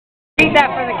Repeat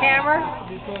that for the camera.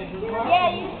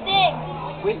 Yeah, you stink.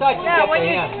 We thought you No, got the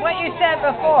hand. what you said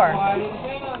before.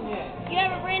 You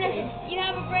have a brain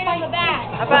on the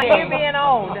back. About you being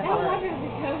old.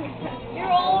 You're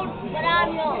old, but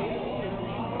I'm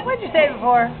young. What'd you say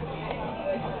before?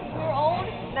 You're old?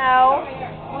 No.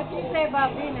 What'd you say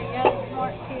about being a young,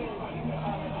 smart kid?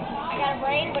 I got a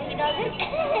brain, but he doesn't.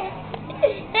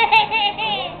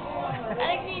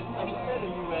 I think he's funny.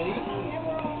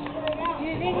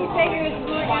 Didn't you say you were a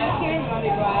smart young kid?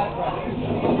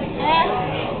 Yeah.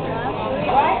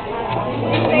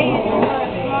 Did you say you were a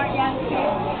smart young kid?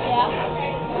 Yeah.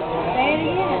 Say it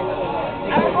again.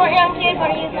 I'm a smart young kid,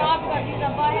 but he's not because he's a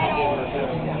butthead old.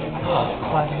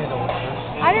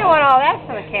 I didn't want all that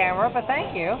for the camera, but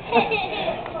thank you.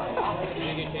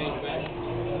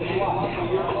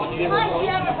 Plus, you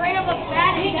have a brain of a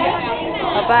fat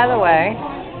Oh, by the way,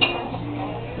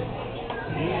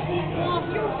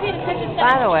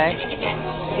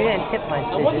 you didn't tip my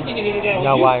sister.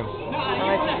 No, why? How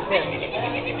much did you tip?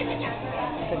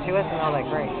 Because she wasn't all that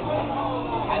great.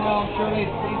 I know, surely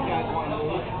these guys want to.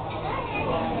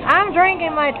 I'm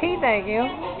drinking my tea, thank you.